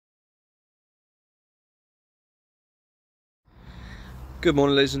Good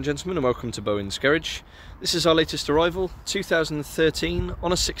morning ladies and gentlemen, and welcome to Bowen's Garage. This is our latest arrival, 2013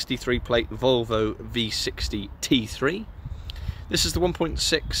 on a 63 plate Volvo V60 T3. This is the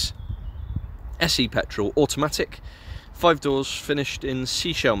 1.6 SE petrol automatic, 5 doors, finished in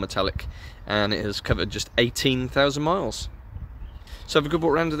Seashell Metallic, and it has covered just 18,000 miles. So have a good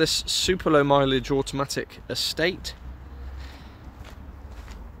walk around to this super low mileage automatic estate.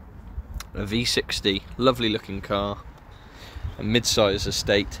 A V60, lovely looking car. A mid-size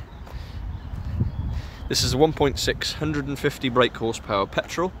estate. This is a 1.6 150 brake horsepower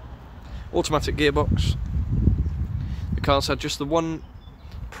petrol, automatic gearbox. The car's had just the one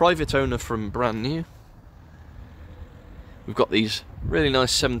private owner from brand new. We've got these really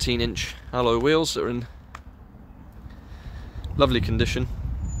nice 17-inch alloy wheels that are in lovely condition.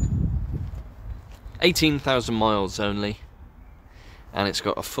 18,000 miles only, and it's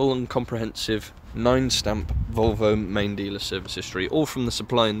got a full and comprehensive 9-stamp Volvo main dealer service history, all from the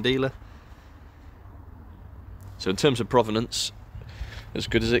supply and dealer. So in terms of provenance, as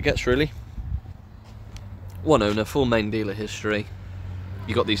good as it gets really. One owner, full main dealer history.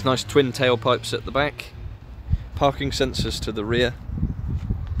 You got these nice twin tailpipes at the back, parking sensors to the rear.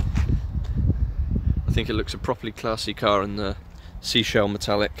 I think it looks a properly classy car in the Seashell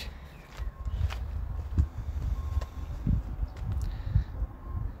Metallic.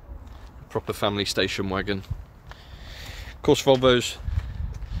 Proper family station wagon. Of course, Volvo's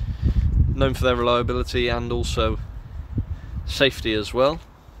known for their reliability and also safety as well.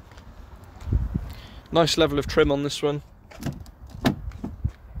 Nice level of trim on this one.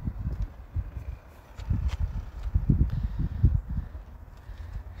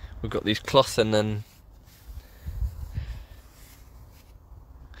 We've got these cloth and then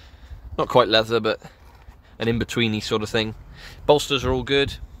not quite leather, but an in-betweeny sort of thing. Bolsters are all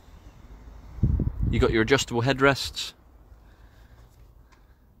good. You got your adjustable headrests,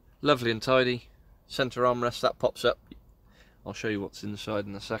 lovely and tidy. Centre armrest, that pops up. I'll show you what's inside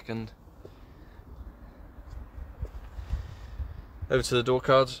in a second. Over to the door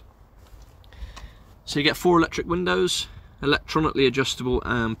cards. So you get 4 electric windows, electronically adjustable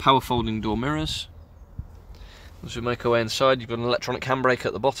and power folding door mirrors. As we make our way inside, you've got an electronic handbrake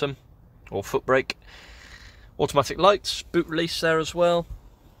at the bottom, or foot brake. Automatic lights, boot release there as well.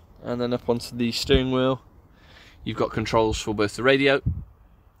 And then up onto the steering wheel, you've got controls for both the radio,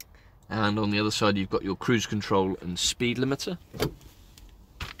 and on the other side you've got your cruise control and speed limiter.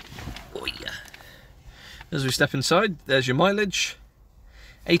 Oh yeah. As we step inside, there's your mileage,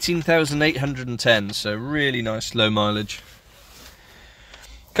 18,810, so really nice low mileage.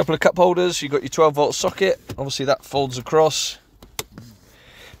 Couple of cup holders, you've got your 12-volt socket, obviously that folds across.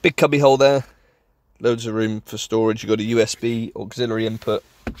 Big cubby hole there, loads of room for storage. You've got a USB auxiliary input.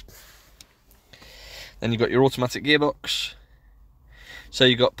 Then you've got your automatic gearbox. So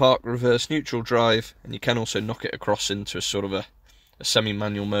you've got park, reverse, neutral, drive, and you can also knock it across into a sort of a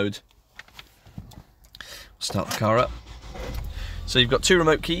semi-manual mode. Start the car up. So you've got 2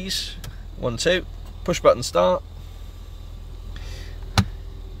 remote keys, 1, 2, push button start.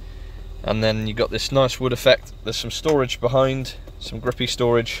 And then you've got this nice wood effect. There's some storage behind, some grippy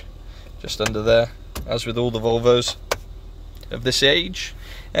storage just under there, as with all the Volvos of this age.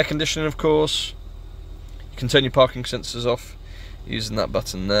 Air conditioning, of course. You can turn your parking sensors off using that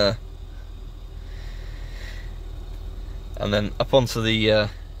button there. And then up onto the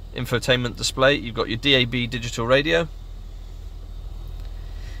infotainment display, you've got your DAB digital radio.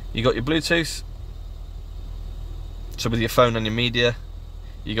 You've got your Bluetooth. So with your phone and your media,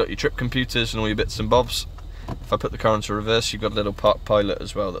 you got your trip computers and all your bits and bobs. If I put the car into reverse, you've got a little park pilot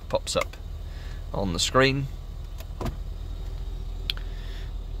as well that pops up on the screen.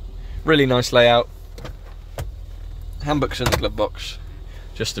 Really nice layout. Handbooks in the glove box.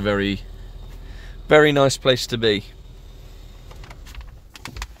 Just a very, very nice place to be.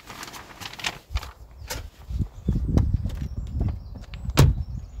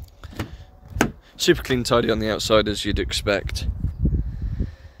 Super clean, tidy on the outside as you'd expect.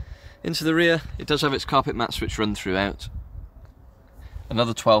 Into the rear, it does have its carpet mats which run throughout.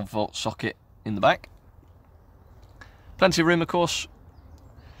 Another 12-volt socket in the back. Plenty of room, of course.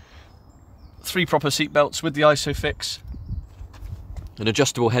 3 proper seat belts with the ISOFIX. An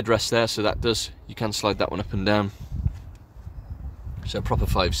adjustable headrest there, so that does, you can slide that one up and down. So a proper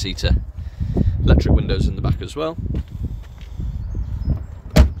 5-seater. Electric windows in the back as well.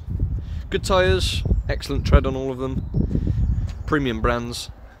 Good tyres, excellent tread on all of them. Premium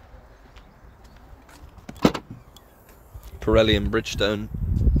brands. Pirelli and Bridgestone.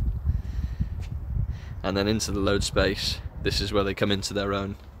 And then into the load space. This is where they come into their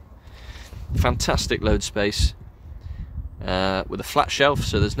own. Fantastic load space. with a flat shelf,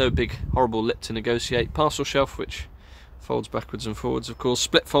 so there's no big horrible lip to negotiate. Parcel shelf which folds backwards and forwards, of course.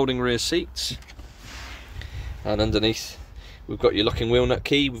 Split folding rear seats, and underneath we've got your locking wheel nut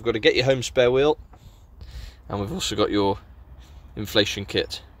key. We've got to get your home spare wheel, and we've also got your inflation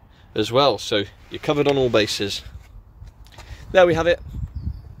kit as well, so you're covered on all bases. There we have it.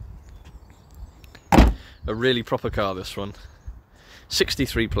 A really proper car, this one.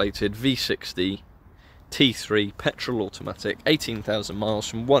 63 plated, V60, T3, petrol automatic, 18,000 miles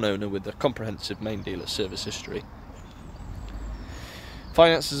from one owner with a comprehensive main dealer service history.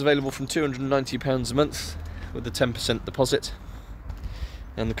 Finance is available from £290 a month with a 10% deposit,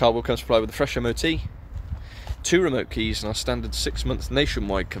 and the car will come supplied with a fresh MOT, 2 remote keys, and our standard 6-month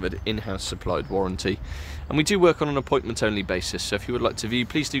nationwide covered in-house supplied warranty. And we do work on an appointment only basis, so if you would like to view,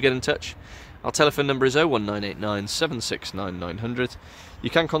 please do get in touch. Our telephone number is 01989 769 900. You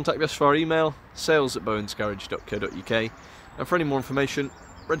can contact us via our email, sales@bowensgarage.co.uk, and for any more information,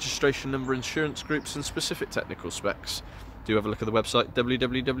 registration number, insurance groups and specific technical specs, do have a look at the website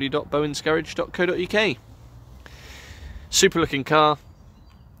www.bowensgarage.co.uk. Super looking car,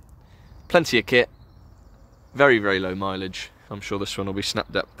 plenty of kit, very low mileage. I'm sure this one will be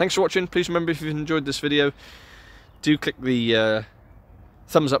snapped up. Thanks for watching. Please remember, if you've enjoyed this video, do click the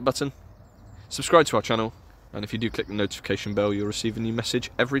thumbs up button, subscribe to our channel, and if you do click the notification bell, you'll receive a new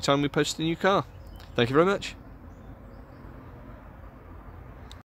message every time we post a new car. Thank you very much.